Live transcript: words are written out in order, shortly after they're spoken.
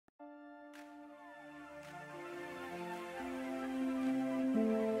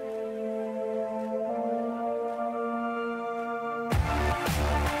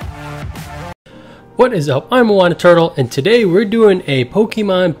What is up? I'm Moana Turtle, and today we're doing a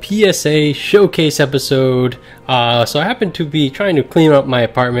Pokemon PSA showcase episode. So I happen to be trying to clean up my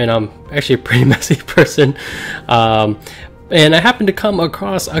apartment. I'm actually a pretty messy person. And I happened to come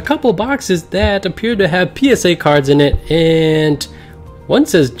across a couple boxes that appear to have PSA cards in it, and one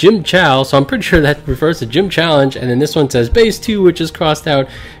says Gym Chow, so I'm pretty sure that refers to Gym Challenge, and then this one says Base 2, which is crossed out,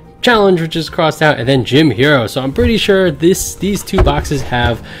 Challenge, which is crossed out, and then Gym Hero. So I'm pretty sure these two boxes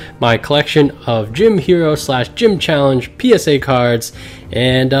have my collection of Gym Hero / Gym Challenge PSA cards,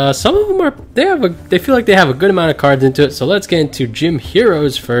 and some of them they feel like they have a good amount of cards into it. So let's get into Gym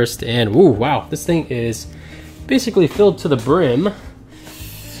Heroes first. And woo, wow, this thing is basically filled to the brim,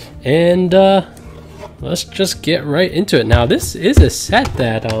 and let's just get right into it. Now, this is a set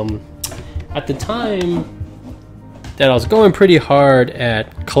that at the time that I was going pretty hard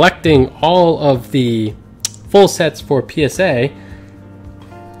at collecting all of the full sets for PSA,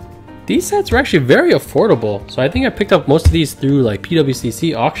 these sets were actually very affordable. So I think I picked up most of these through like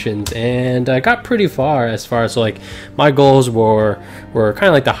PWCC auctions, and I got pretty far as like my goals were kind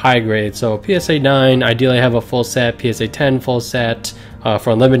of like the high grade. So PSA 9, ideally I have a full set, PSA 10 full set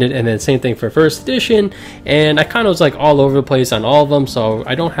for Unlimited, and then same thing for first edition. And I kind of was like all over the place on all of them, so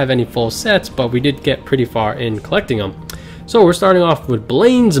I don't have any full sets, but we did get pretty far in collecting them. So we're starting off with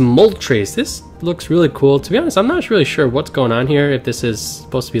Blaine's Moltres. This looks really cool. To be honest, I'm not really sure what's going on here, if this is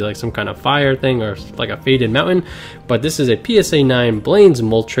supposed to be like some kind of fire thing or like a faded mountain, but this is a PSA 9 Blaine's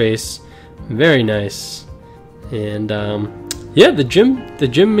Moltres. Very nice. And yeah, the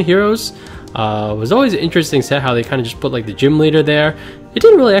Gym Heroes was always an interesting set, how they kind of just put like the gym leader there. It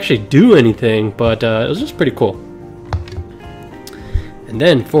didn't really actually do anything, but it was just pretty cool. And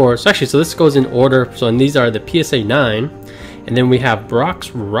then so this goes in order. So, and these are the PSA 9, and then we have Brock's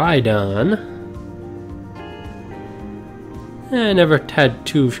Rhydon. I never had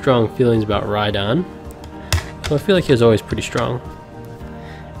too strong feelings about Rhydon, so I feel like he was always pretty strong.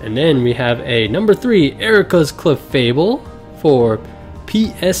 And then we have a number 3 Erica's Clefable for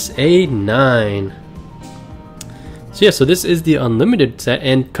PSA 9. So yeah, so this is the Unlimited set,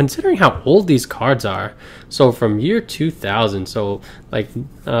 and considering how old these cards are, so from year 2000, so like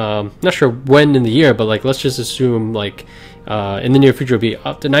not sure when in the year, but like let's just assume like in the near future it'll be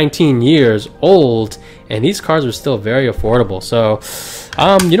up to 19 years old, and these cards are still very affordable. So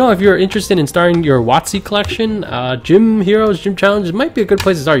you know, if you're interested in starting your WotC collection, Gym Heroes, Gym Challenges might be a good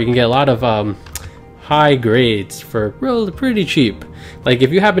place to start. You can get a lot of high grades for pretty cheap. Like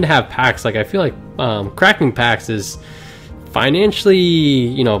if you happen to have packs, like I feel like cracking packs is financially,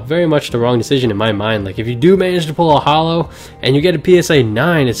 you know, very much the wrong decision in my mind. Like if you do manage to pull a holo and you get a PSA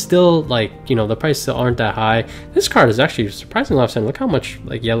 9, it's still like, you know, the prices still aren't that high. This card is actually surprisingly offset. Look how much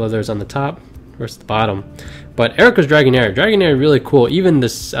like yellow there's on the top versus the bottom. But Erica's Dragonair really cool. Even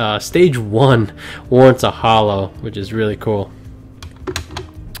this stage 1 warrants a holo, which is really cool.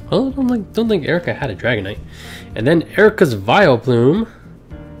 Well, I don't think Erica had a Dragonite. And then Erica's Vileplume.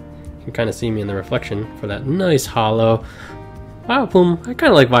 You can kind of see me in the reflection for that nice holo. Vileplume, I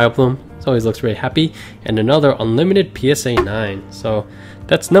kind of like Vileplume. It always looks very happy. And another Unlimited PSA 9. So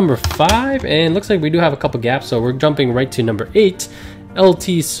that's number 5, and looks like we do have a couple gaps, so we're jumping right to number 8.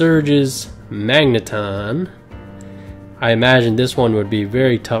 LT Surge's Magneton. I imagine this one would be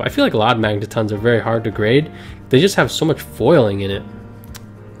very tough. I feel like a lot of Magnetons are very hard to grade. They just have so much foiling in it.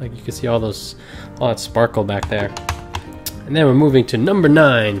 Like you can see all that sparkle back there. And then we're moving to number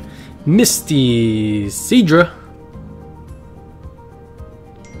 9, Misty Seadra.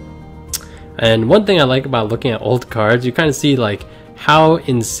 And one thing I like about looking at old cards, you kind of see like how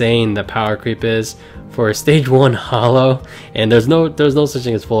insane the power creep is for a stage 1 holo. And there's no such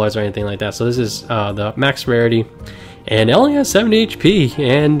thing as full arts or anything like that. So this is the max rarity, and it only has 70 HP,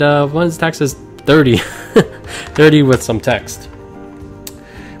 and one's text is 30, 30 with some text.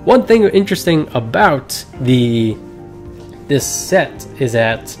 One thing interesting about this set is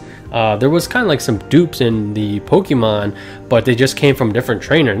that there was kind of like some dupes in the Pokemon, but they just came from a different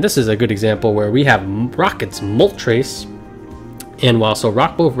trainer. And this is a good example where we have Rocket's Moltres, and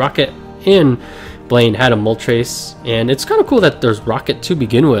both Rocket and Blaine had a Moltres, and it's kind of cool that there's Rocket to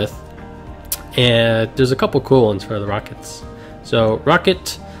begin with, and there's a couple cool ones for the Rockets. So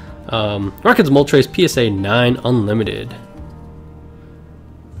Rocket's Moltres PSA 9 Unlimited.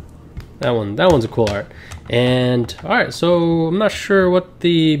 That one's a cool art. And alright, so I'm not sure what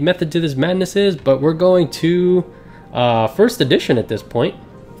the method to this madness is, but we're going to first edition at this point.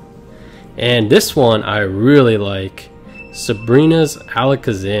 And this one I really like, Sabrina's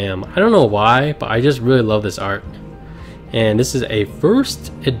Alakazam. I don't know why, but I just really love this art. And this is a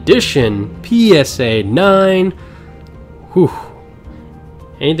first edition PSA 9. Whew.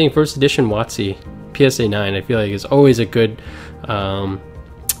 Anything first edition WotC. PSA 9 I feel like is always a good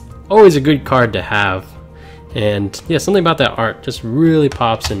card to have. And yeah, something about that art just really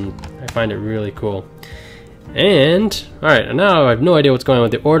pops, and I find it really cool. And alright, now I have no idea what's going on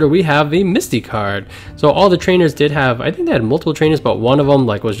with the order. We have a Misty card. So all the trainers did have, I think they had multiple trainers, but one of them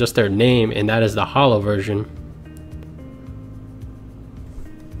like was just their name, and that is the holo version.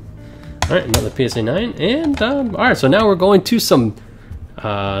 Alright, another PSA 9. And alright, so now we're going to some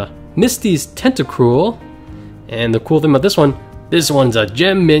Misty's Tentacruel. And the cool thing about this one's a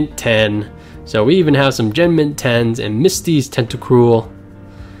Gem Mint 10. So we even have some Gem Mint 10s and Misty's Tentacruel.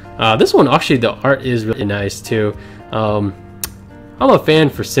 This one, actually, the art is really nice too. I'm a fan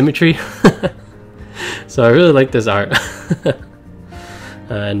for symmetry, so I really like this art.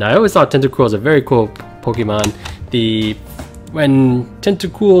 And I always thought Tentacruel was a very cool Pokemon. When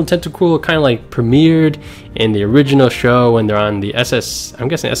Tentacruel kind of like premiered in the original show when they're on the I'm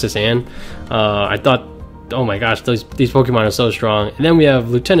guessing SSN, I thought, oh my gosh, these Pokemon are so strong. And then we have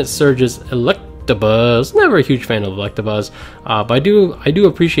Lieutenant Surge's Electabuzz. Never a huge fan of Electabuzz, but I do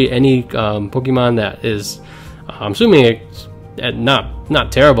appreciate any Pokemon that is, I'm assuming it's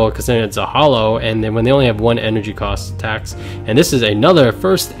not terrible considering it's a holo, and then when they only have 1 energy cost attacks. And this is another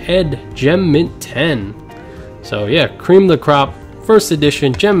First Ed Gem Mint 10. So yeah, cream the crop, first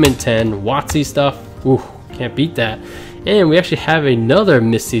edition Gem Mint 10, WotC stuff. Ooh, can't beat that. And we actually have another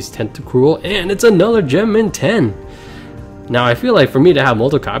Misty's Tentacruel, and it's another Gem Mint 10. Now I feel like for me to have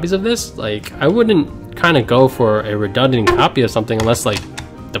multiple copies of this, like I wouldn't kind of go for a redundant copy of something unless like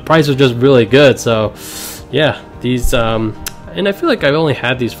the price was just really good. So yeah, these and I feel like I've only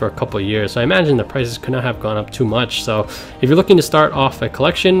had these for a couple of years, so I imagine the prices could not have gone up too much. So if you're looking to start off a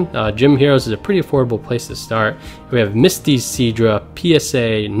collection, Gym Heroes is a pretty affordable place to start. We have Misty's Seadra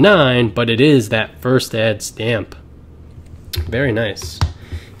PSA 9, but it is that First Ed stamp. Very nice.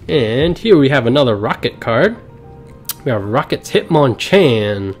 And here we have another Rocket card. We have Rocket's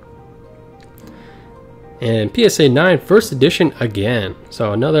Hitmonchan. And PSA 9 first edition again.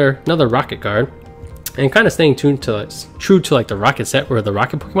 So another Rocket card. And kind of staying true to like the Rocket set, where the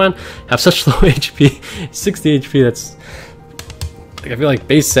Rocket Pokemon have such low HP, 60 HP. That's like, I feel like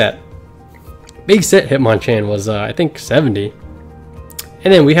base set Hitmonchan was I think 70.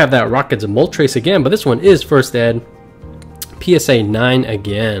 And then we have that Rocket's Moltres again, but this one is First Ed PSA 9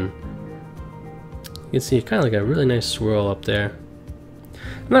 again. You can see kind of like a really nice swirl up there.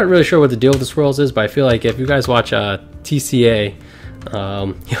 I'm not really sure what the deal with the swirls is, but I feel like if you guys watch TCA,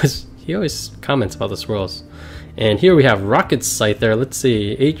 he always comments about the swirls. And here we have Rocket's Scyther. Let's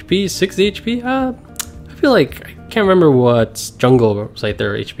see, HP, 60 HP? I feel like, I can't remember what Jungle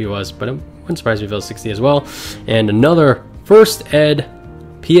Scyther HP was, but it wouldn't surprise me if it was 60 as well. And another First Ed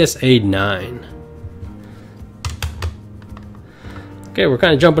PSA 9. Okay, we're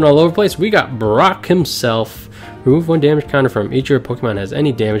kind of jumping all over the place. We got Brock himself. Remove 1 damage counter from each of your Pokemon has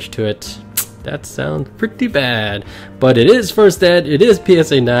any damage to it. That sounds pretty bad. But it is First Ed, it is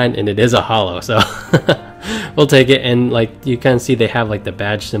PSA 9, and it is a holo, so we'll take it. And like you can see, they have like the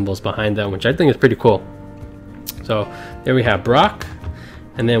badge symbols behind them, which I think is pretty cool. So there we have Brock,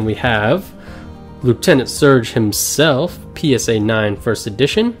 and then we have Lieutenant Surge himself, PSA 9 first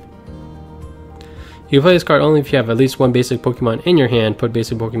edition. You can play this card only if you have at least 1 basic Pokemon in your hand. Put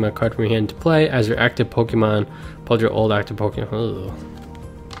basic Pokemon card from your hand to play. As your active Pokemon, pull your old active Pokemon.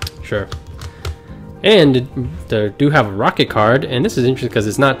 Ugh. Sure. And they do have a Rocket card, and this is interesting because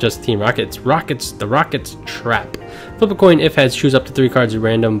it's not just Team Rocket, it's the Rocket's Trap. Flip a coin if heads, choose up to 3 cards at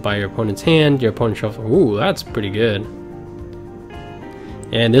random by your opponent's hand. Your opponent shuffles. Ooh, that's pretty good.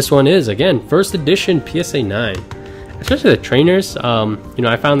 And this one is, again, first edition PSA 9. Especially the trainers, you know,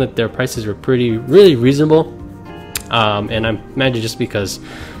 I found that their prices were really reasonable. And I imagine just because,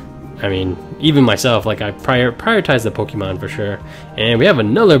 I mean, even myself, like I prioritize the Pokemon for sure. And we have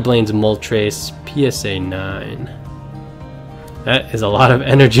another Blaine's Moltres PSA 9. That is a lot of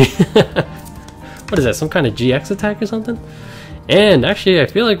energy. What is that, some kind of GX attack or something? And actually, I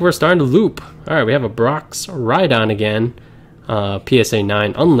feel like we're starting to loop. Alright, we have a Brock's Rhydon again. PSA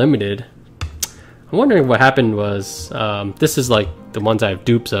 9 Unlimited. I'm wondering what happened was, this is like the ones I have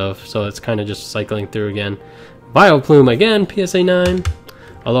dupes of, so it's kind of just cycling through again. Vileplume again, PSA 9.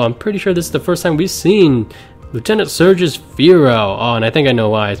 Although I'm pretty sure this is the first time we've seen Lieutenant Surge's Fearow. Oh, and I think I know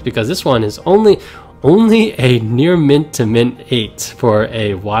why. It's because this one is only a near mint to mint 8 for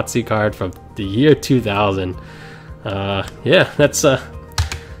a WotC card from the year 2000. Yeah, that's it's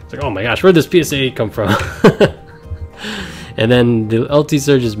like, oh my gosh, where'd this PSA 8 come from? And then the LT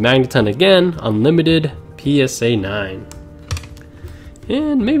Surge's Magneton again, Unlimited PSA 9.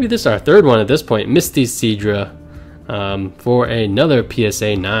 And maybe this is our third one at this point, Misty's Seadra, for another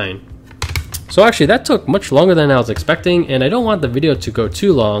PSA 9. So actually that took much longer than I was expecting, and I don't want the video to go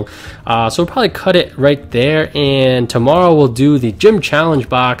too long, so we'll probably cut it right there, and tomorrow we'll do the gym challenge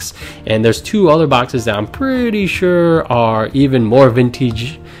box, and there's 2 other boxes that I'm pretty sure are even more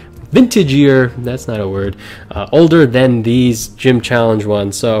vintagier, that's not a word, older than these gym challenge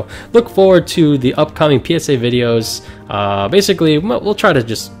ones. So look forward to the upcoming PSA videos. Basically we'll try to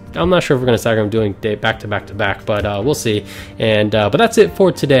just, I'm not sure if we're going to start doing back to back, but we'll see. And but that's it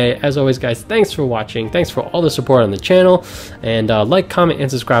for today. As always, guys, thanks for watching. Thanks for all the support on the channel. And like, comment, and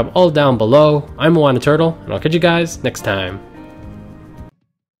subscribe all down below. I'm Moana Turtle, and I'll catch you guys next time.